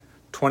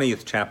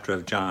20th chapter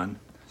of John,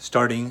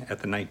 starting at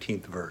the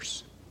 19th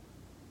verse.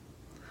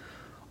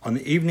 On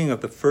the evening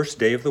of the first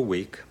day of the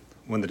week,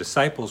 when the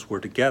disciples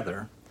were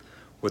together,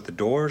 with the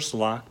doors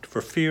locked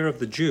for fear of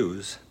the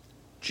Jews,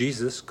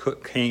 Jesus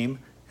came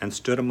and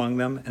stood among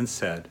them and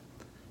said,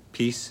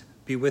 "Peace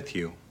be with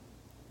you."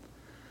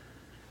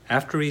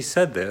 After he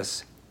said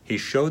this, he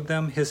showed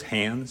them his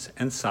hands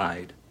and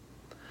side.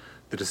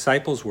 The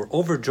disciples were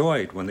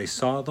overjoyed when they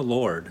saw the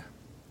Lord.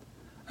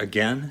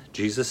 Again,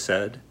 Jesus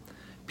said,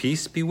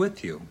 "Peace be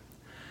with you.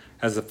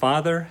 As the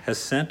Father has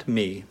sent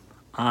me,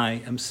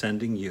 I am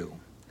sending you."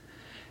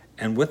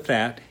 And with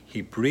that,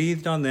 he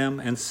breathed on them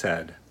and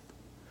said,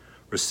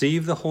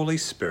 "Receive the Holy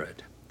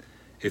Spirit.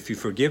 If you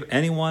forgive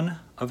anyone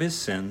of his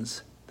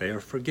sins, they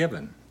are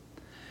forgiven.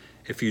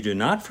 If you do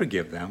not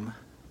forgive them,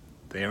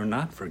 they are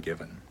not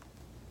forgiven."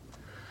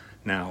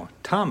 Now,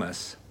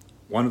 Thomas,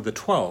 one of the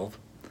 12,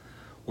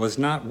 was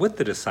not with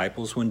the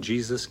disciples when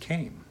Jesus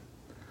came.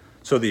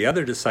 So the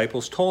other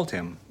disciples told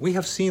him, "We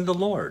have seen the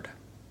Lord."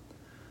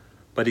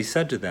 But he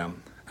said to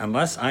them,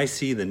 "Unless I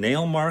see the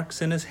nail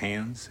marks in his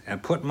hands,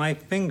 and put my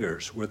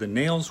fingers where the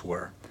nails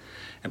were,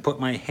 and put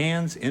my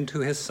hands into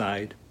his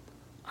side,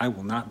 I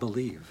will not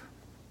believe."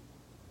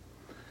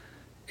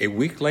 A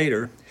week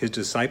later, his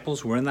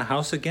disciples were in the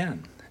house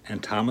again,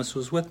 and Thomas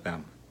was with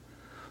them.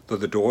 Though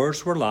the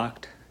doors were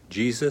locked,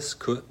 Jesus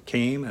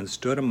came and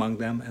stood among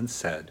them and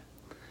said,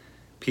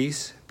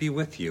 "Peace be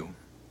with you."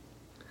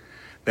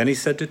 Then he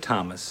said to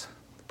Thomas,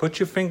 "Put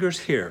your fingers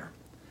here.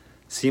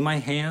 See my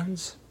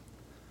hands?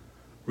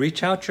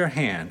 Reach out your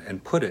hand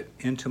and put it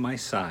into my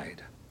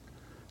side.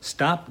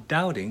 Stop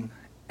doubting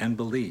and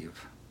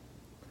believe."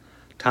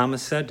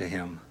 Thomas said to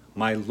him,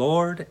 "My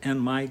Lord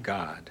and my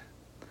God."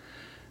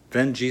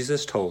 Then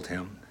Jesus told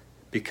him,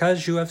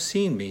 "Because you have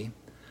seen me,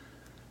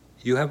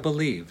 you have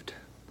believed.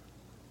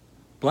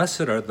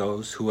 Blessed are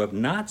those who have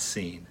not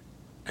seen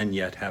and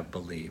yet have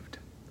believed."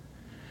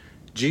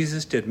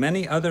 Jesus did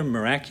many other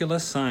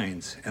miraculous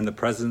signs in the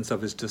presence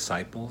of his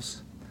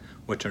disciples,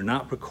 which are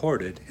not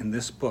recorded in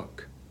this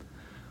book.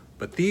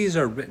 But these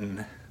are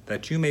written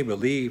that you may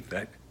believe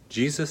that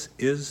Jesus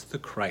is the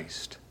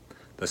Christ,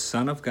 the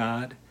Son of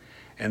God,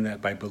 and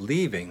that by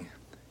believing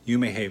you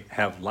may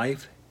have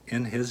life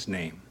in his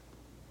name.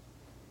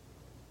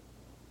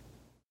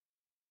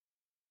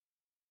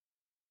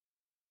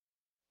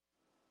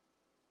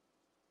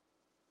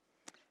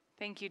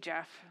 Thank you,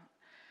 Jeff.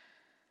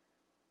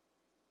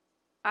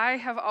 I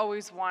have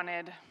always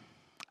wanted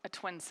a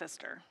twin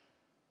sister.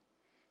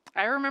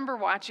 I remember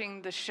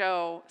watching the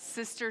show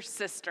Sister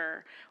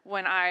Sister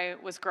when I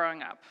was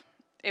growing up.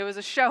 It was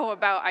a show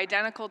about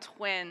identical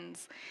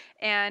twins,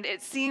 and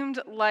it seemed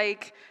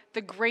like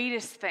the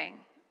greatest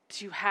thing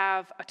to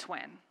have a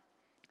twin.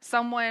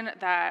 Someone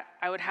that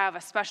I would have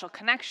a special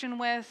connection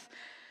with,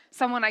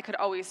 someone I could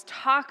always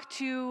talk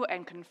to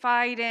and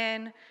confide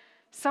in,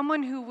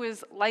 someone who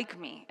was like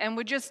me and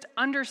would just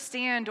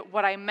understand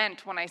what I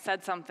meant when I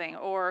said something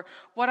or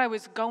what I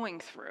was going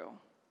through.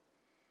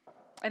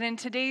 And in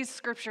today's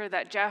scripture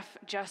that Jeff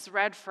just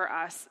read for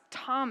us,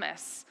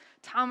 Thomas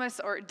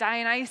or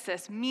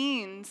Dionysus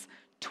means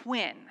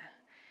twin.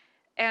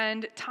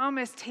 And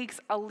Thomas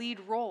takes a lead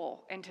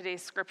role in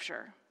today's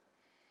scripture.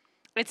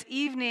 It's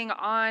evening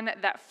on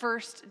that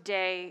first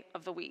day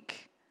of the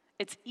week.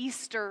 It's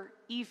Easter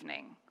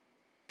evening.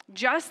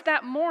 Just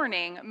that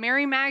morning,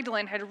 Mary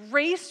Magdalene had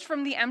raced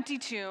from the empty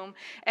tomb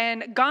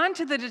and gone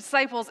to the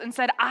disciples and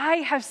said, "I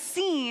have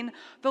seen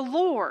the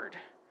Lord."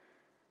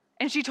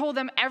 And she told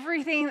them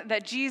everything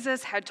that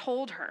Jesus had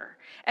told her.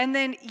 And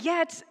then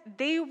yet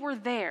they were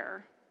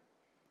there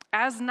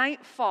as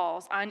night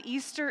falls on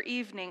Easter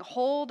evening,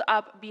 holed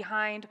up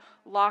behind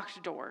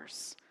locked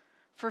doors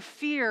for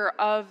fear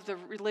of the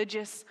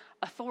religious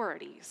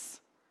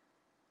authorities.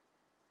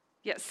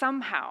 Yet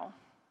somehow,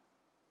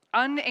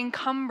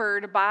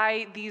 unencumbered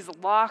by these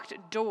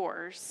locked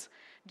doors,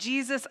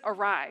 Jesus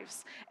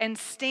arrives and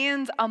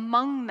stands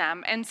among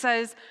them and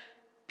says,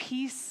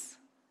 "Peace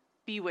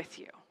be with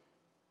you."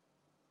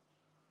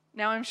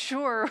 Now, I'm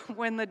sure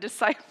when the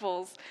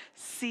disciples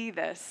see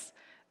this,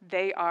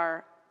 they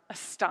are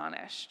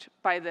astonished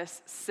by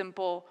this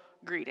simple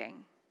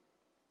greeting.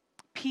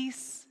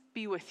 Peace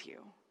be with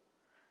you.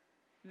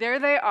 There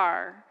they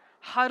are,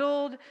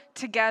 huddled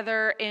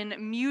together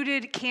in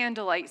muted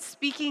candlelight,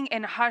 speaking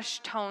in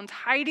hushed tones,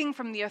 hiding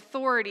from the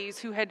authorities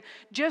who had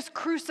just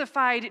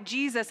crucified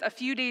Jesus a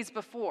few days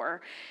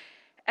before.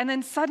 And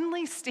then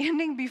suddenly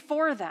standing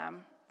before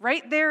them,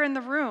 right there in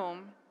the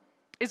room,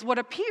 is what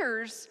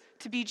appears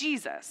to be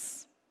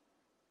Jesus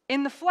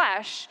in the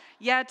flesh,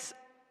 yet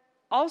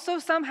also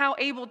somehow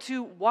able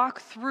to walk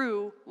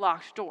through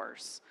locked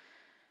doors.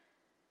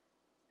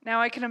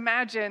 Now, I can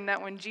imagine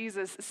that when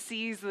Jesus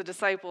sees the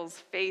disciples'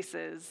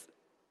 faces,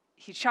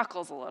 he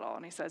chuckles a little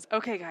and he says,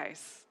 "Okay,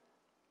 guys,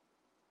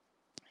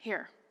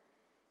 here,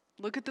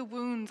 look at the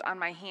wounds on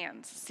my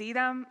hands. See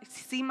them?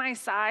 See my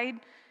side?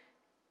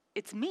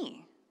 It's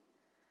me."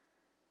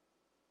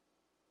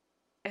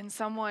 And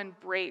someone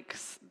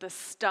breaks the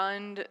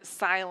stunned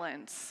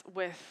silence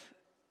with,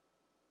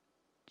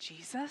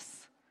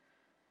 "Jesus?"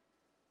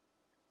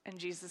 And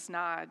Jesus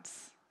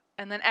nods.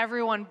 And then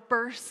everyone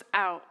bursts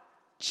out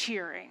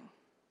cheering.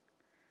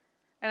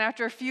 And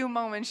after a few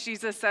moments,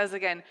 Jesus says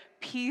again,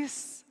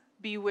 "Peace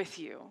be with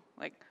you."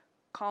 Like,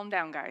 calm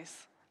down,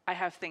 guys. I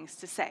have things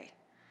to say.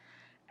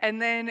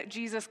 And then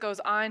Jesus goes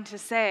on to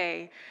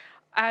say,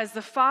 "As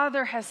the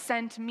Father has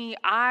sent me,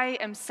 I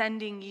am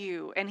sending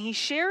you." And he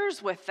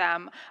shares with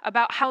them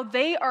about how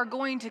they are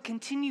going to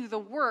continue the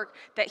work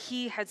that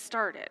he had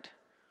started.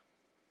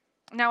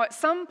 Now, at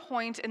some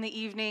point in the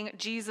evening,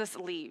 Jesus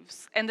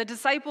leaves, and the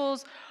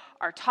disciples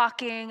are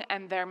talking,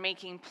 and they're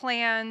making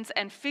plans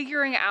and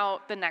figuring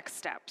out the next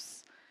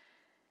steps.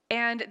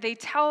 And they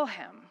tell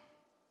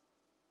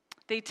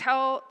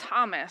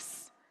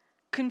Thomas,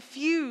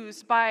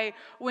 confused by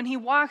when he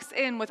walks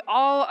in with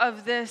all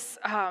of this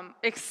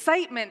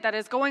excitement that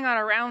is going on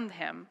around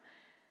him,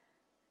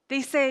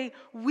 they say,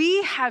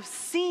 "We have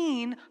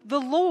seen the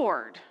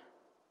Lord."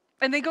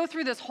 And they go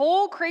through this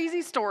whole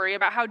crazy story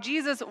about how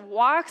Jesus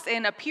walks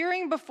in,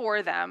 appearing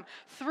before them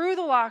through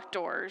the locked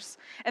doors.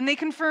 And they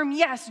confirm,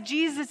 yes,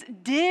 Jesus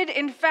did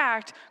in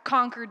fact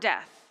conquer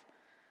death.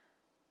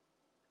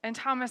 And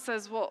Thomas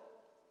says, "Well,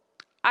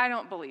 I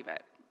don't believe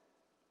it.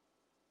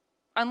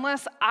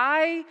 Unless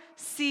I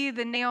see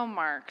the nail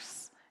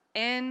marks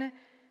in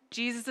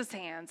Jesus'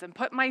 hands and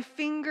put my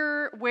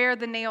finger where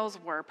the nails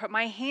were, put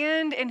my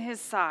hand in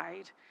his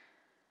side,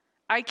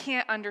 I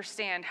can't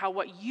understand how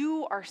what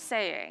you are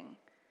saying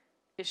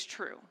is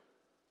true."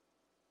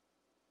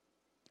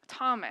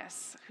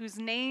 Thomas, whose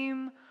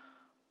name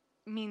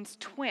means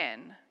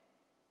twin,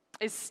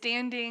 is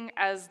standing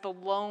as the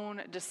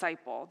lone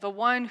disciple, the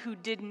one who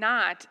did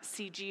not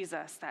see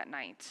Jesus that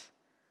night.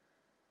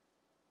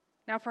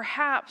 Now,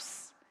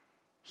 perhaps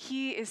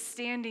he is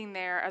standing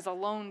there as a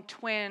lone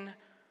twin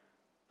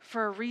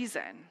for a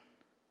reason,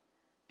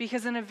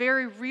 because in a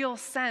very real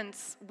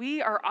sense,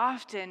 we are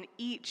often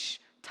each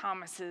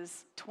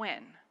Thomas's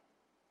twin,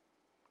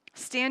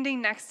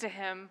 standing next to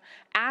him,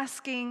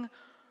 asking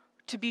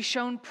to be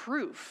shown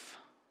proof.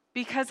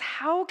 Because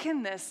how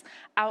can this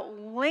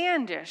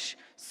outlandish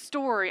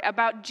story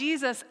about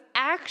Jesus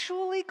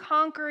actually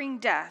conquering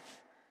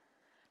death,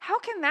 how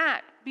can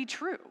that be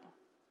true?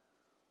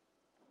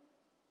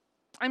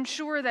 I'm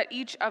sure that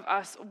each of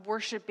us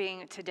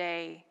worshiping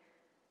today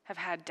have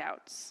had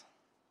doubts.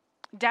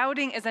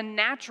 Doubting is a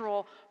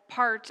natural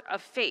part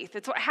of faith.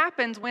 It's what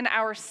happens when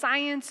our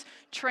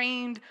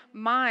science-trained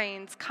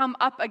minds come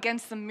up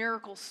against the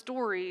miracle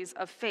stories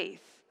of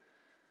faith.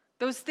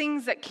 Those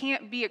things that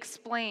can't be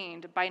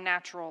explained by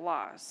natural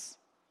laws.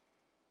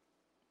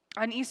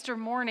 On Easter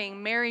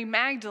morning, Mary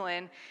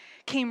Magdalene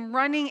came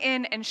running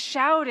in and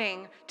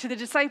shouting to the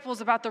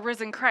disciples about the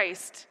risen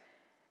Christ.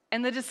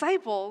 And the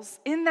disciples,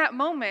 in that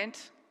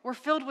moment, were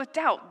filled with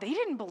doubt. They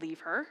didn't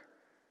believe her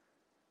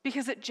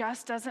because it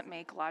just doesn't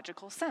make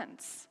logical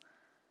sense.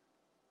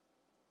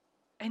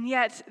 And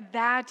yet,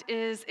 that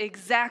is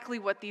exactly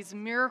what these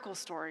miracle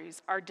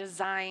stories are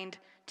designed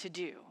to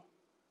do,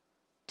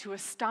 to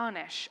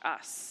astonish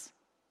us.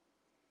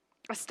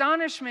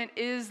 Astonishment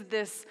is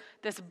this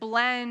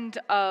blend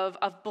of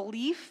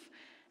belief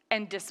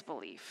and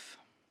disbelief.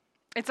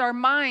 It's our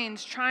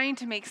minds trying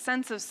to make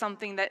sense of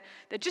something that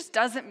just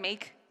doesn't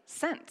make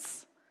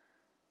sense.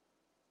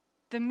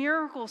 The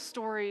miracle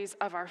stories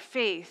of our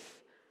faith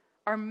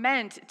are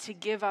meant to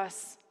give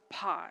us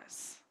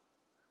pause,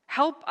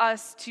 help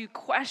us to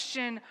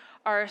question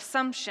our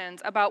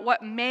assumptions about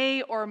what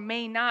may or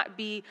may not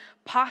be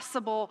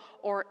possible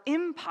or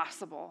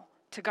impossible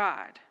to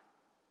God.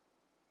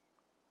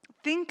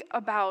 Think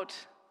about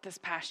this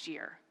past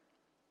year.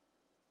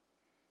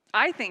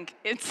 I think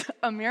it's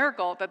a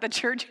miracle that the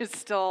church is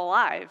still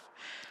alive.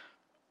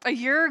 A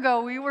year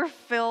ago, we were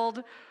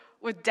filled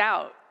with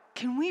doubt.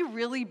 Can we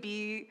really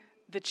be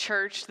the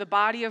church, the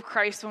body of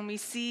Christ, when we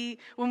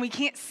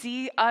can't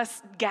see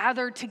us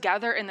gathered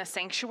together in the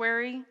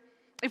sanctuary?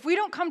 If we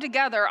don't come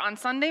together on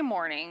Sunday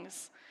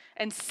mornings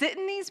and sit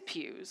in these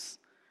pews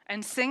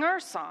and sing our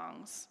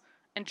songs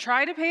and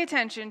try to pay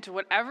attention to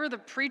whatever the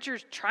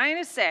preacher's trying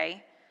to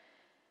say,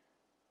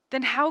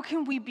 then how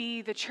can we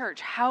be the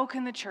church? How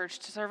can the church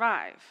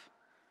survive?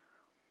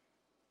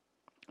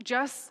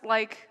 Just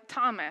like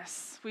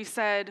Thomas, we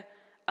said,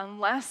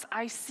 unless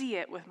I see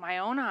it with my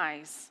own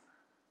eyes,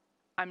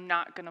 I'm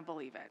not going to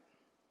believe it.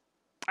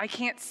 I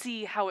can't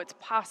see how it's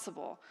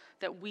possible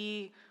that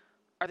we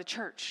are the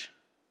church.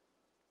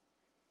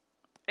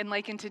 And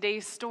like in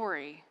today's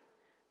story,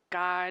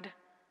 God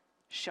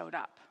showed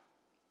up.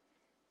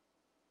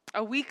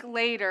 A week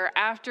later,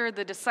 after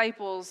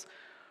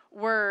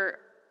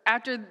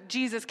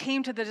Jesus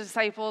came to the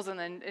disciples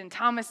and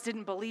Thomas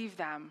didn't believe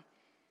them,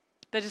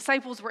 the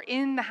disciples were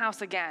in the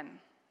house again.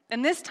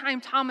 And this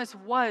time, Thomas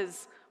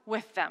was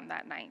with them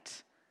that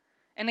night.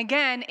 And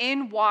again,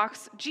 in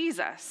walks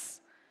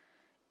Jesus,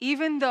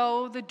 even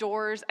though the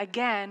doors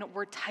again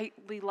were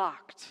tightly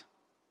locked.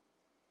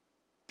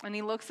 And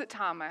he looks at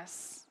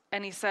Thomas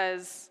and he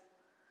says,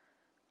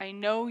 I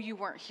know you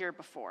weren't here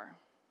before.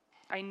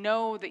 I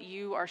know that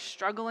you are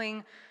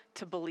struggling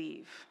to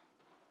believe.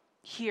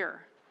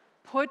 Here,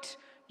 put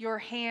your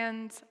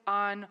hands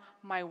on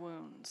my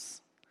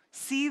wounds.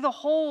 See the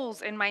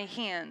holes in my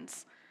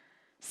hands.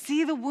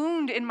 See the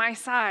wound in my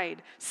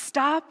side.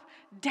 Stop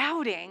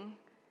doubting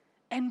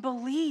and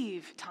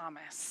believe,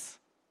 Thomas."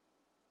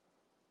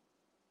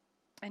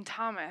 And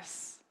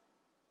Thomas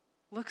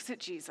looks at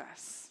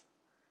Jesus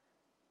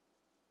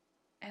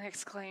and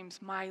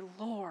exclaims, "My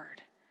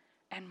Lord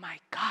and my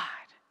God."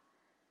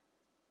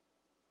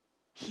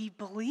 He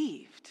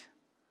believed.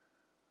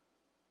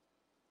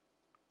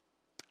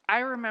 I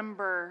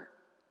remember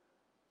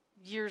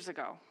a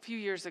few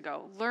years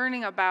ago,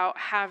 learning about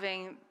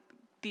having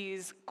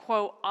these,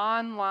 quote,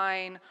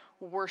 online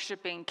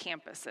worshiping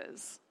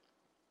campuses.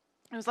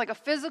 It was like a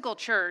physical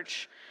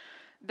church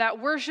that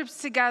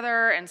worships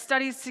together and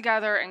studies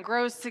together and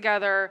grows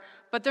together,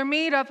 but they're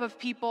made up of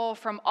people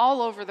from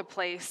all over the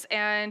place,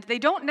 and they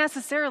don't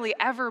necessarily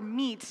ever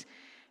meet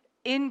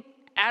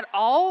at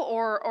all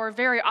or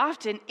very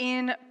often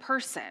in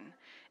person.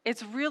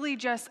 It's really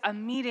just a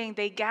meeting.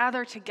 They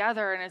gather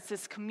together, and it's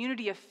this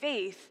community of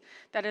faith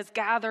that is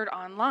gathered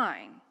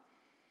online.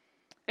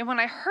 And when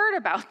I heard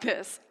about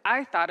this,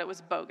 I thought it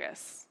was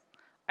bogus.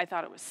 I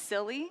thought it was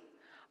silly.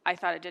 I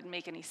thought it didn't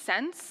make any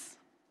sense.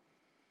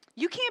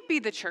 You can't be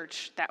the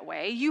church that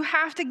way. You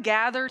have to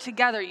gather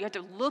together. You have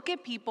to look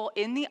at people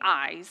in the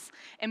eyes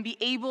and be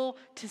able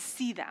to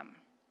see them.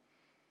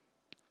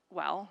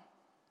 Well,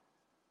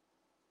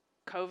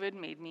 COVID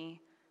made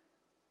me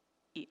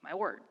eat my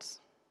words.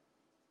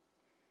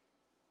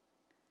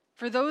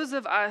 For those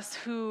of us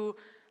who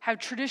have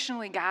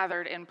traditionally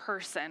gathered in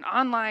person,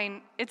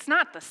 online, it's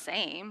not the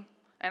same.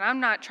 And I'm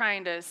not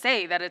trying to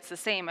say that it's the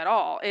same at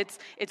all. It's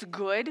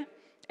good,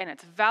 and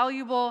it's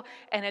valuable,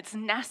 and it's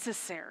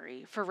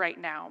necessary for right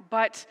now.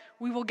 But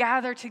we will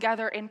gather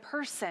together in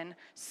person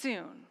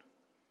soon.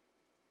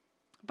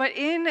 But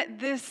in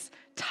this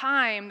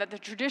time that the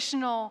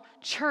traditional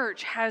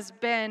church has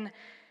been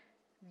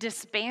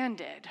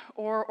disbanded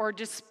or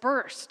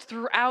dispersed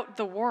throughout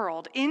the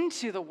world,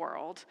 into the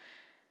world,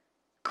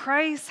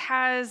 Christ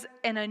has,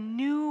 in a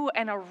new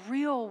and a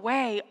real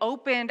way,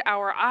 opened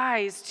our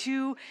eyes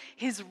to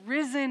his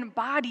risen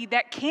body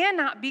that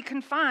cannot be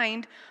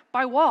confined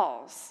by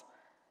walls.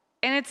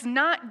 And it's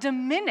not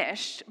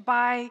diminished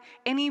by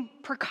any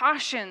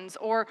precautions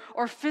or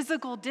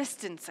physical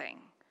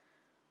distancing.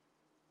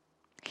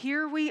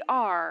 Here we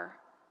are,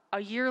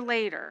 a year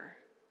later,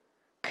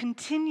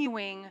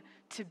 continuing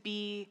to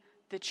be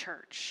the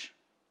church,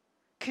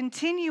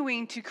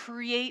 continuing to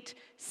create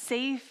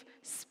safe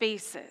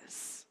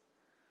spaces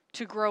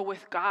to grow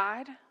with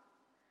God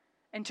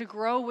and to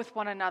grow with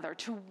one another,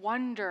 to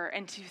wonder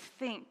and to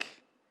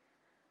think.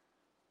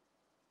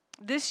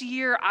 This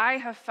year, I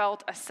have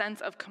felt a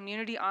sense of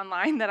community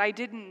online that I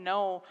didn't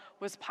know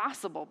was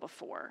possible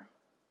before.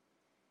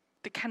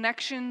 The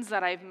connections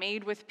that I've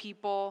made with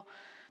people,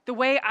 the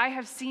way I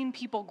have seen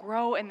people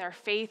grow in their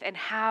faith and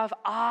have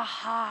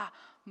aha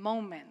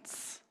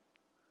moments,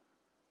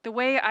 the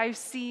way I've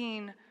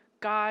seen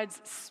God's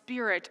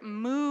Spirit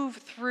move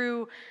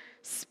through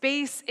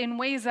space in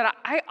ways that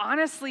I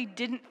honestly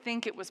didn't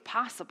think it was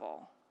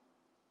possible.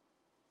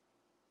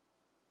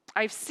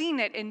 I've seen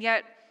it, and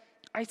yet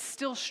I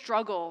still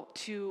struggle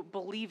to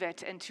believe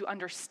it and to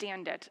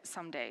understand it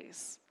some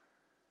days.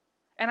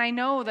 And I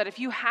know that if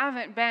you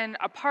haven't been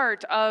a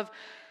part of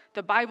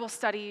the Bible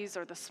studies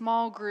or the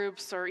small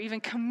groups or even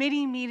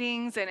committee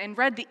meetings and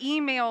read the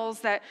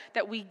emails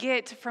that we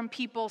get from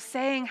people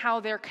saying how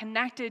they're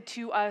connected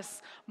to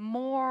us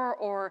more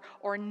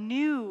or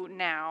new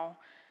now,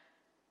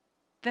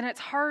 then it's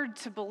hard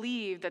to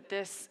believe that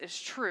this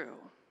is true.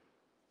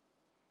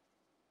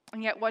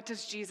 And yet, what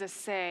does Jesus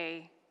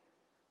say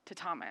to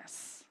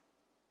Thomas?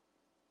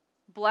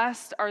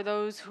 "Blessed are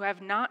those who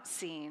have not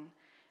seen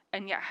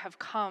and yet have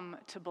come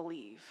to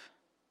believe."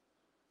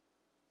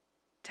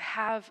 To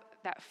have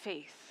that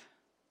faith.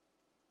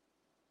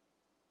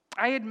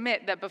 I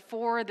admit that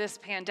before this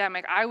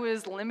pandemic, I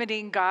was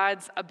limiting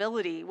God's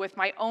ability with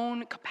my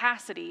own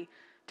capacity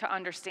to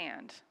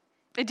understand.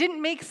 It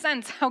didn't make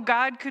sense how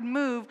God could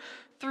move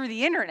through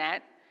the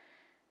internet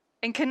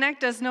and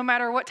connect us no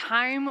matter what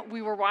time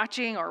we were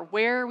watching or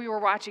where we were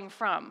watching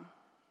from.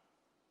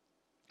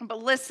 But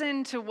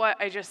listen to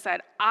what I just said.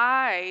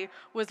 I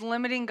was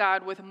limiting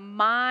God with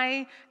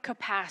my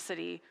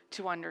capacity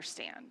to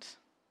understand.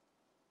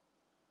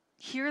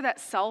 Hear that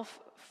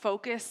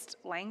self-focused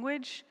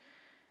language?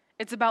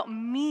 It's about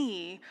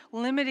me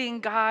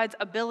limiting God's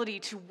ability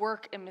to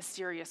work in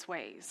mysterious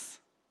ways.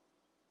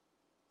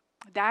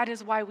 That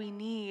is why we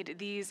need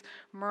these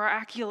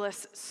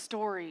miraculous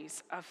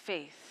stories of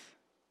faith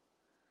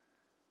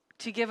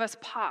to give us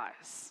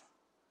pause,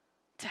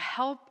 to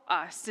help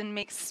us and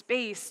make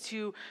space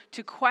to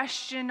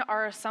question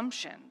our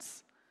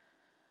assumptions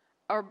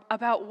or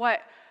about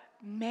what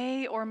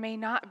may or may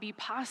not be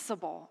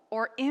possible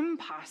or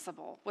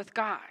impossible with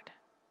God.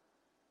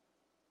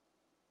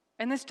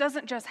 And this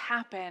doesn't just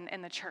happen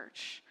in the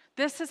church.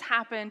 This has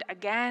happened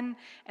again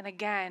and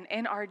again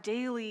in our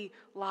daily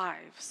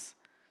lives.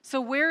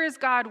 So where is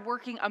God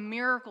working a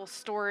miracle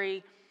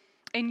story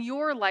in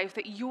your life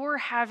that you're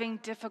having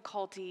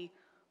difficulty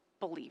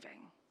believing?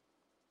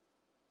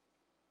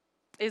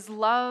 Is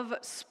love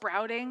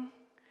sprouting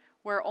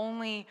where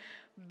only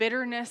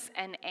bitterness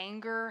and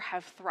anger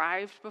have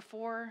thrived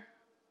before?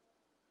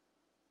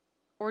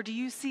 Or do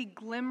you see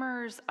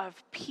glimmers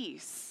of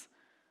peace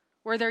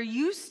where there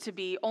used to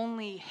be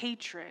only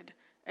hatred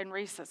and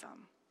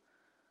racism?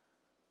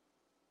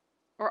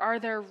 Or are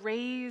there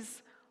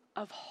rays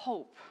of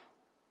hope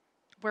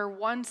where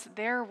once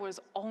there was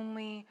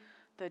only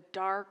the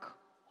dark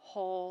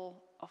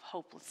hole of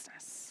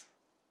hopelessness?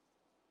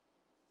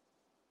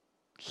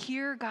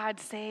 Hear God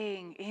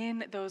saying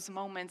in those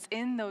moments,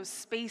 in those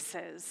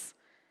spaces,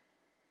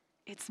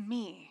 it's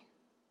me.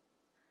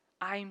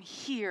 I'm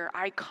here.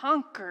 I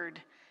conquered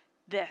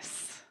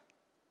this.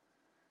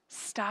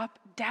 Stop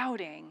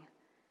doubting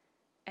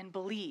and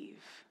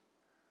believe.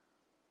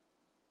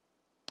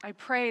 I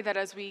pray that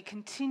as we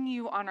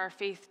continue on our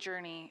faith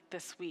journey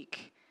this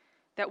week,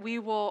 that we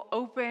will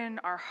open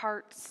our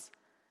hearts,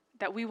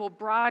 that we will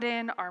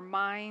broaden our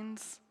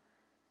minds,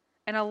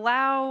 and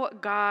allow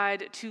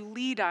God to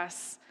lead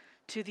us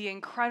to the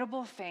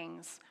incredible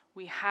things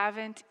we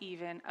haven't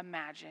even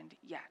imagined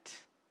yet.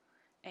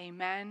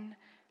 Amen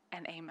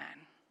and amen.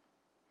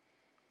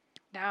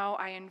 Now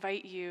I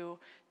invite you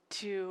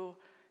to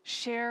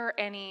share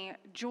any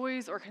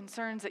joys or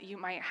concerns that you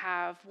might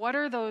have. What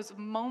are those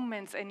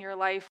moments in your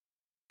life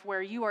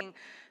where you are seeing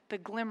the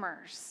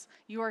glimmers?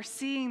 You are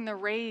seeing the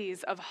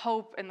rays of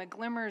hope and the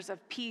glimmers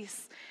of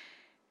peace.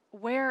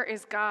 Where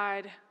is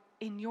God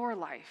in your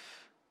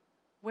life?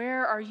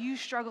 Where are you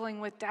struggling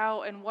with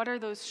doubt, and what are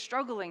those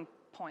struggling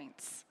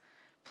points?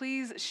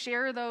 Please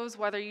share those,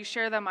 whether you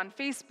share them on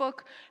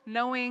Facebook,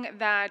 knowing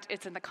that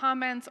it's in the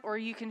comments, or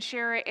you can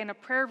share it in a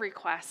prayer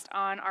request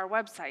on our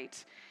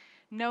website.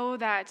 Know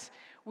that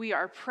we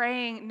are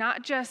praying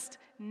not just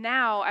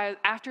now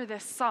after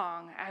this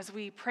song, as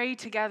we pray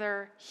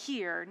together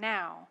here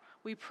now.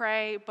 We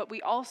pray, but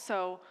we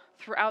also,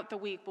 throughout the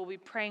week, will be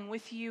praying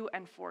with you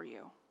and for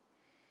you.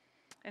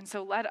 And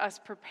so let us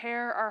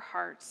prepare our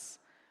hearts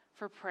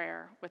for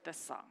prayer with this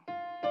song.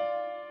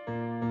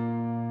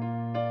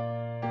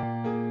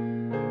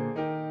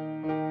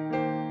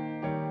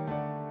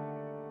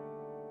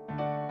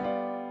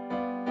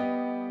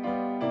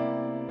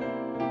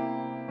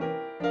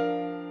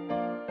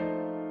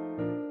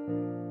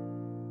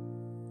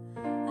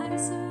 I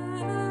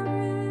serve a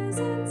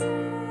risen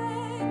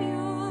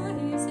Savior,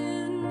 He's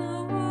in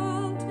the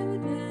world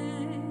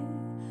today.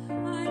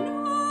 I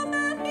know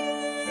that He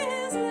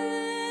is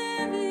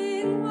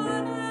living,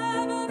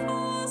 whatever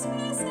foes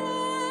may say.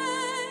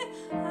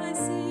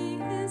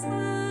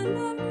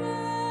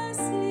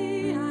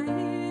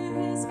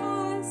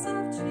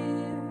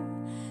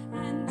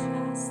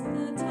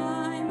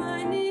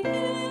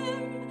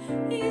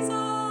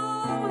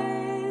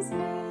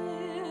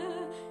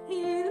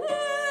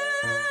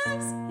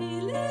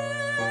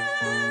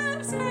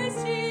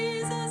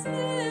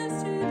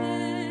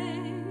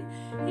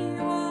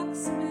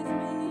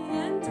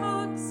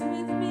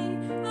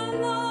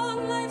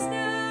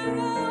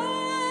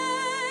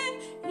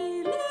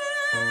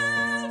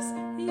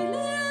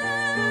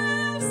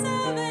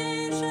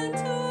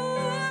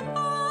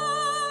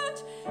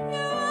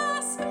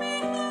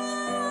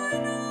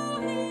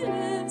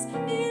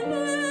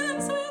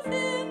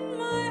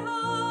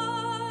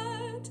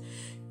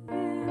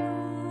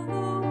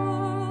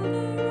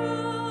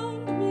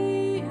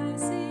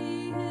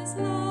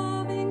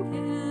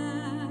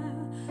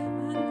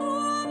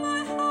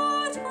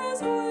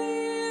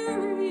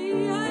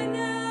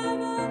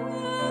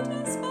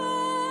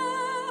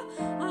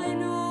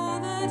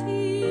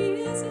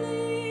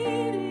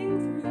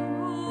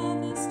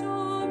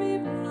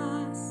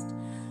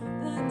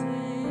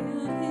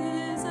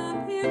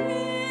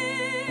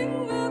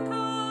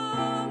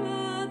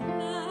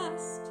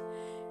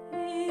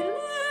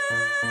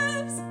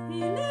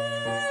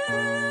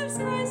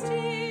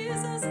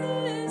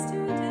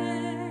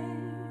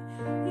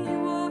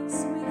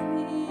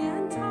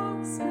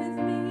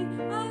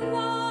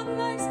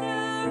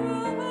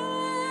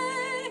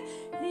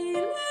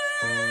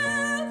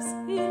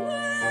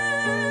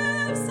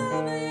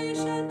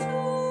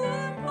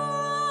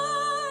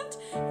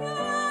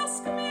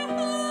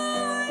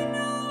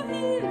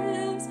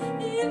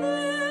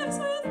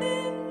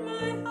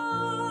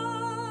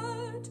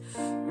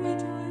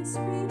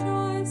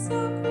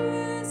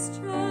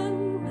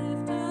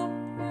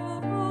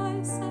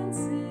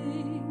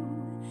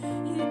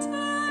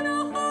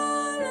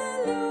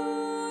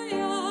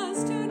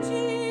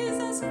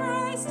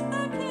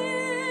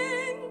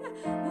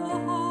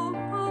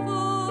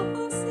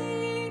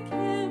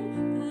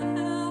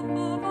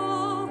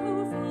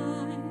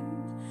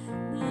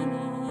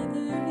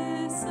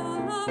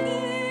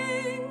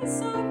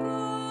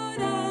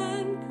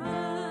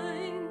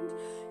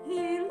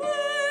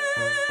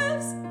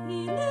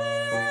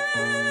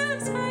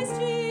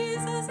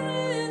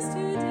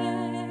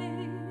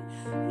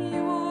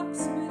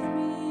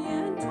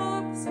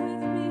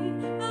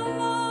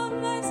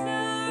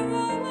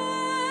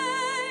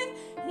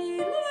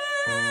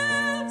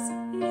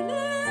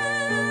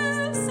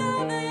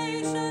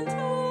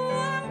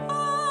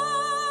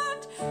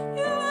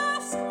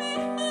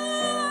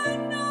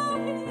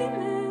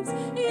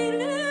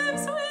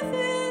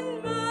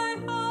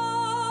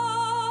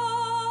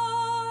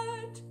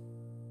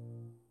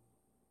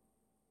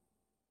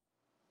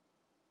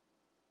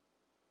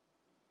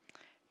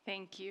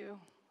 Thank you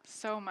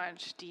so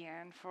much,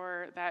 Deanne,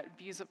 for that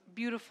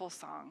beautiful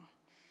song.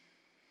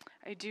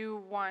 I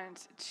do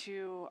want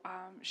to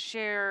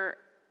share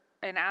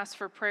and ask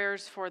for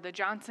prayers for the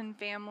Johnson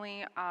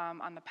family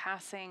on the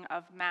passing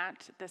of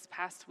Matt this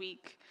past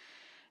week.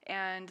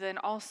 And then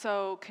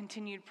also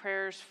continued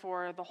prayers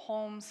for the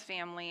Holmes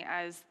family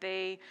as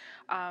they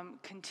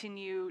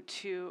continue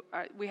to,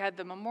 we had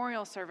the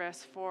memorial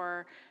service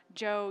for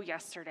Joe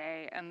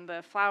yesterday, and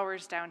the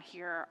flowers down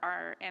here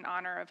are in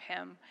honor of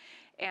him.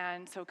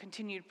 And so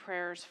continued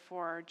prayers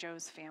for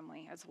Joe's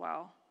family as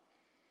well.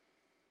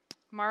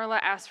 Marla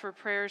asked for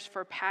prayers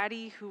for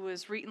Patty, who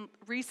was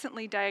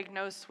recently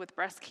diagnosed with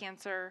breast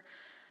cancer.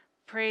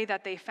 Pray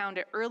that they found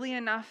it early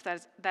enough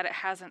that it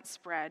hasn't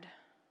spread.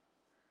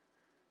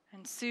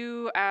 And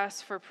Sue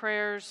asked for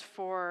prayers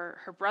for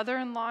her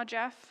brother-in-law,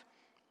 Jeff,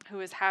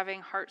 who is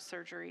having heart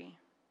surgery.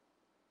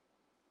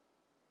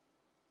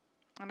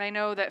 And I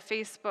know that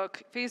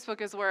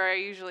Facebook is where I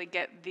usually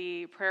get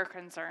the prayer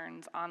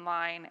concerns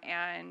online,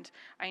 and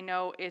I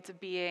know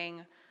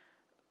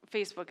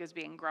Facebook is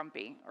being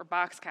grumpy, or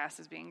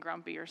Boxcast is being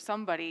grumpy, or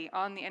somebody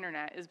on the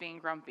internet is being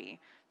grumpy.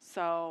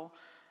 So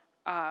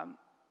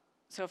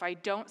if I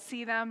don't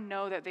see them,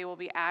 know that they will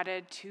be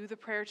added to the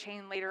prayer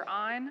chain later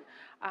on.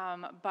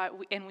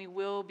 We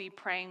will be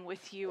praying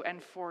with you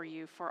and for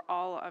you for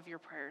all of your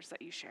prayers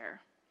that you share.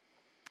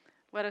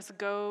 Let us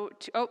go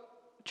to,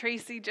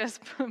 Tracy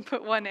just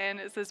put one in.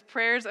 It says,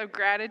 prayers of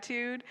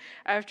gratitude.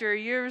 After a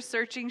year of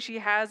searching, she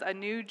has a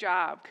new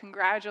job.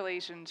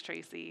 Congratulations,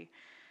 Tracy.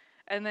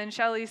 And then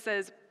Shelley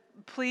says,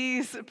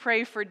 please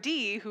pray for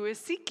Dee, who is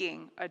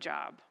seeking a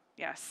job.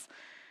 Yes.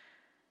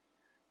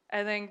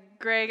 And then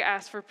Greg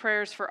asked for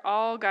prayers for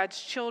all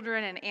God's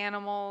children and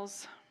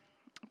animals,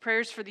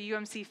 prayers for the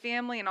UMC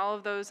family and all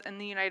of those in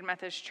the United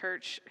Methodist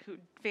Church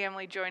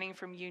family joining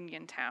from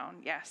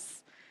Uniontown.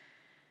 Yes.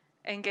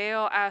 And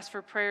Gail asked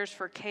for prayers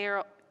for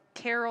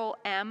Carol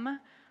M.,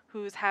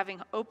 who's having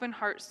open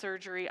heart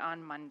surgery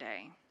on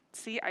Monday.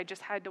 See, I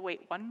just had to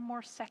wait one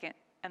more second,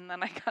 and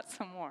then I got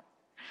some more.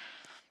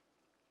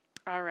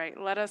 All right,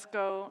 let us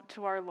go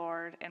to our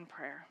Lord in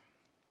prayer.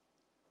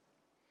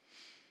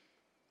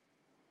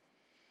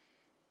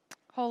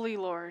 Holy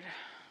Lord,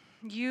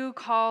 you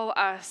call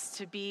us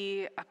to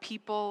be a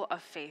people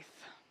of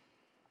faith,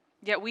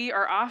 yet we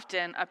are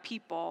often a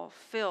people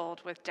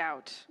filled with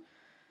doubt.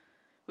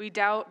 We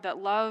doubt that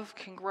love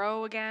can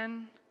grow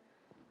again,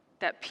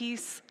 that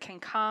peace can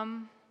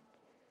come,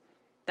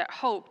 that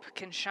hope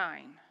can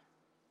shine.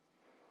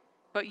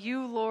 But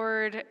you,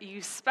 Lord,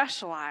 you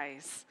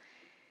specialize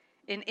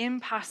in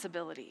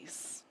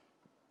impossibilities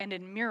and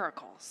in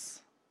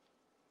miracles.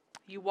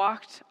 You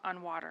walked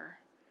on water.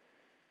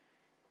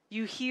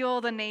 You heal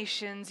the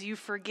nations, you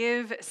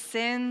forgive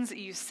sins,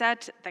 you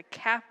set the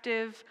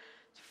captive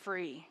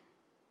free.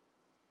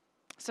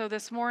 So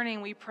this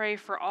morning we pray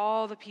for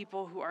all the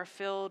people who are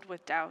filled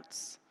with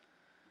doubts,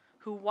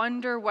 who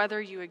wonder whether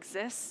you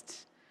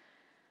exist,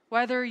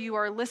 whether you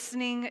are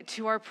listening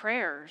to our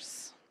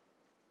prayers,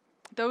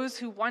 those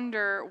who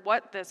wonder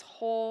what this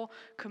whole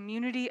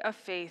community of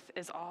faith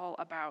is all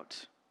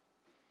about.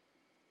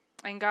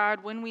 And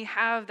God, when we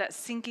have that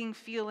sinking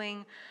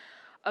feeling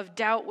of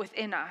doubt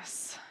within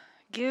us,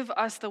 give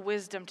us the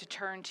wisdom to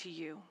turn to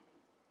you.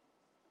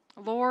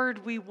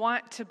 Lord, we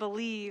want to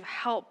believe.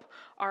 Help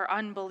our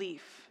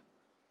unbelief.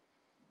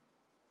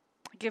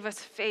 Give us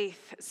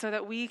faith so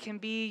that we can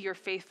be your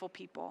faithful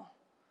people,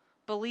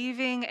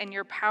 believing in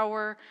your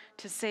power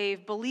to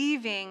save,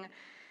 believing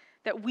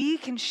that we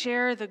can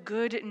share the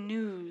good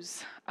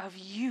news of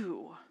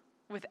you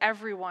with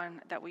everyone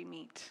that we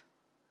meet.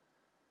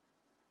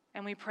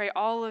 And we pray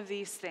all of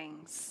these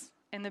things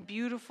in the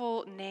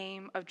beautiful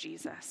name of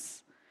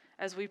Jesus,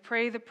 as we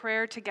pray the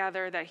prayer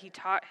together that he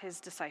taught his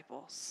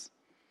disciples.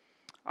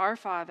 Our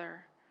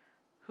Father,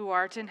 who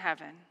art in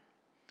heaven,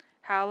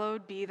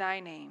 hallowed be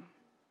thy name.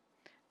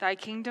 Thy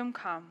kingdom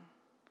come,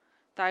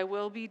 thy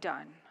will be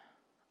done,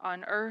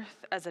 on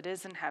earth as it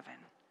is in heaven.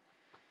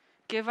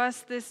 Give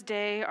us this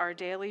day our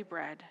daily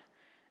bread,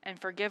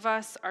 and forgive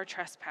us our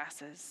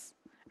trespasses,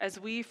 as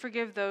we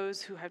forgive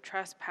those who have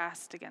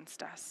trespassed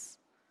against us.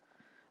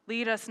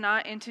 Lead us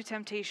not into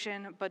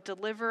temptation, but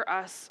deliver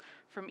us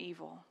from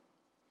evil.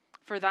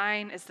 For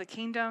thine is the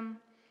kingdom,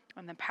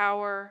 and the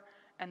power,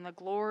 and the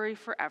glory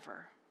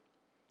forever.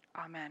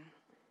 Amen.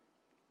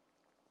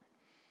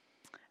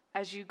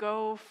 As you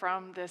go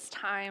from this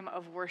time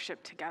of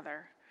worship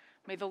together,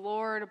 may the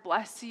Lord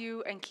bless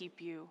you and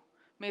keep you.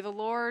 May the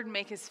Lord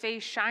make his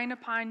face shine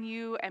upon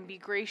you and be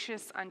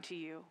gracious unto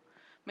you.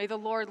 May the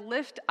Lord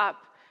lift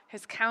up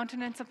his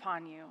countenance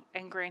upon you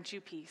and grant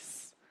you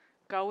peace.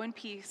 Go in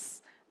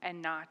peace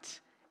and not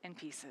in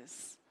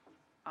pieces.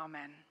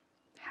 Amen.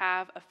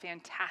 Have a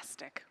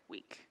fantastic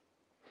week.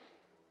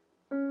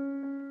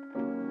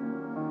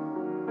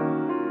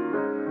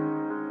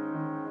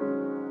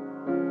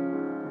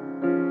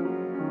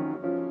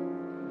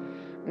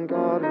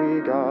 God,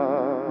 we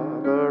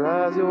gather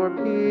as your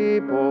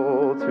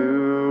people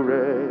to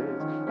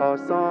raise our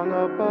song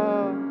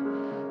above,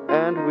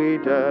 and we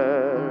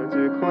dare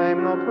to claim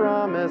proclaim the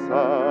promise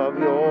of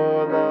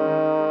your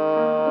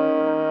love.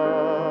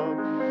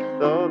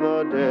 Though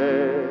the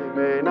day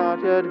may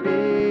not yet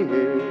be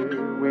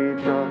here, we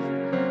trust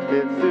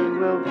it soon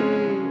will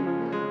be,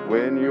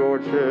 when your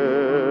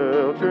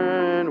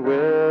children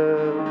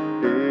will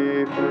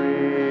be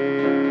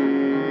free.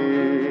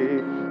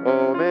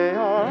 Oh, may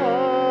our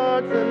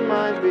hearts and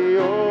minds be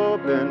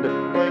opened,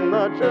 fling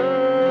the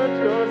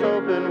church doors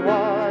open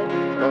wide,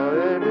 so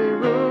there be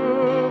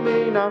room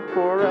enough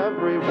for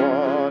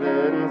everyone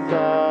inside.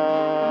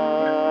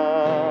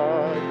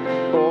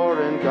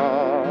 For in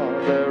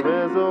God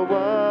there is a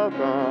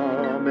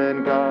welcome,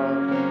 in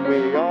God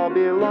we all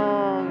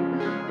belong.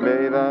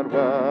 May that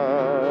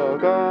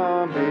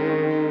welcome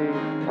be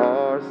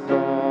our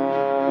song.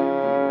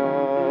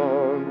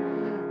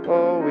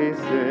 Oh, we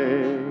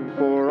sing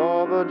for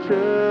all the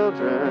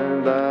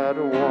children that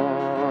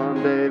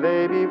one day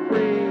they be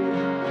free,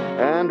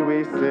 and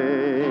we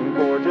sing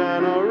for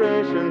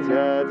generations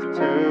yet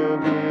to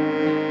be,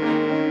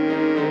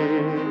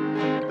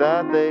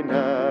 that they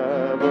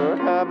never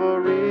have a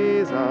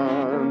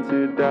reason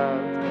to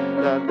doubt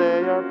that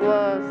they are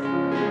blessed.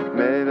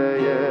 May they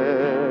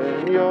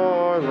in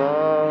your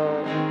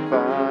love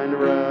find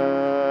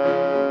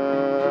rest.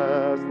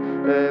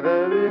 May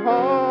there be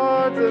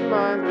hearts and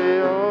minds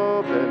be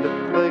opened,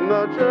 fling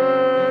the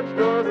church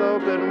doors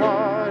open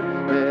wide.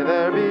 May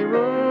there be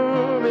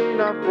room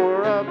enough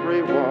for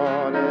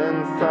everyone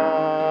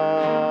inside.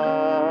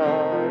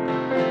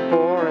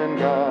 For in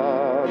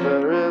God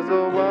there is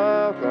a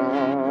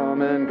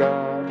welcome, in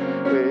God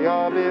we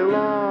all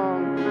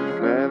belong.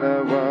 May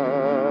the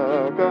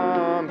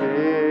welcome be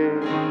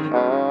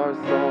our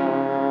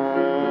song.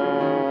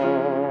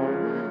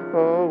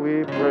 Oh,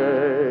 we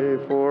pray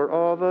for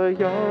all the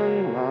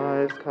young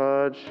lives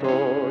cut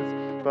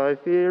short by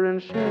fear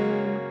and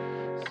shame,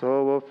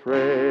 so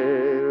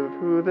afraid of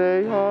who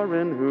they are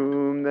and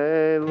whom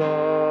they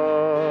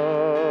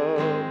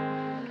love.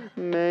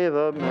 May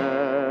the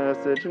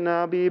message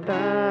now be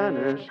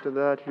banished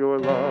that your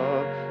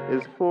love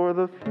is for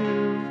the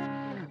few.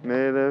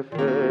 May their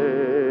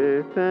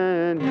faith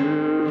in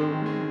you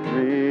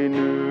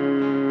renew.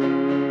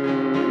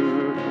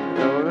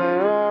 Though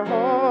there are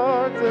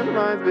hearts and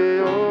minds be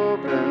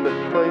opened,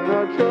 fling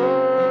the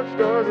church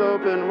doors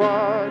open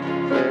wide.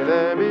 May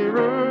there be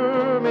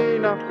room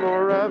enough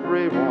for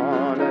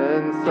everyone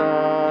inside.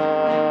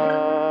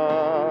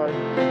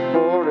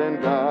 For in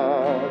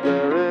God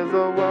there is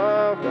a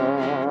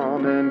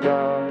welcome, in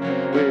God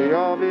we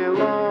all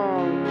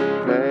belong.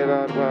 May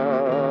that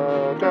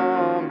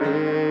welcome be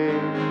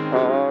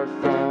our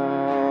song.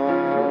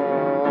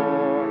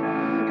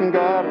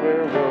 God,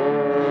 we're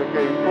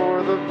working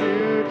for the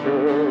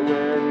future,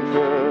 when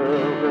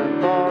children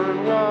far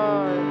and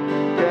wide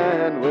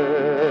can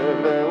live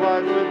their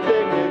lives with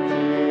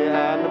dignity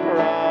and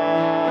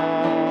pride.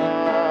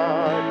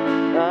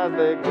 As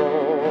they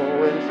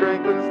grow in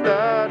strength and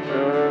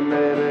stature,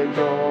 may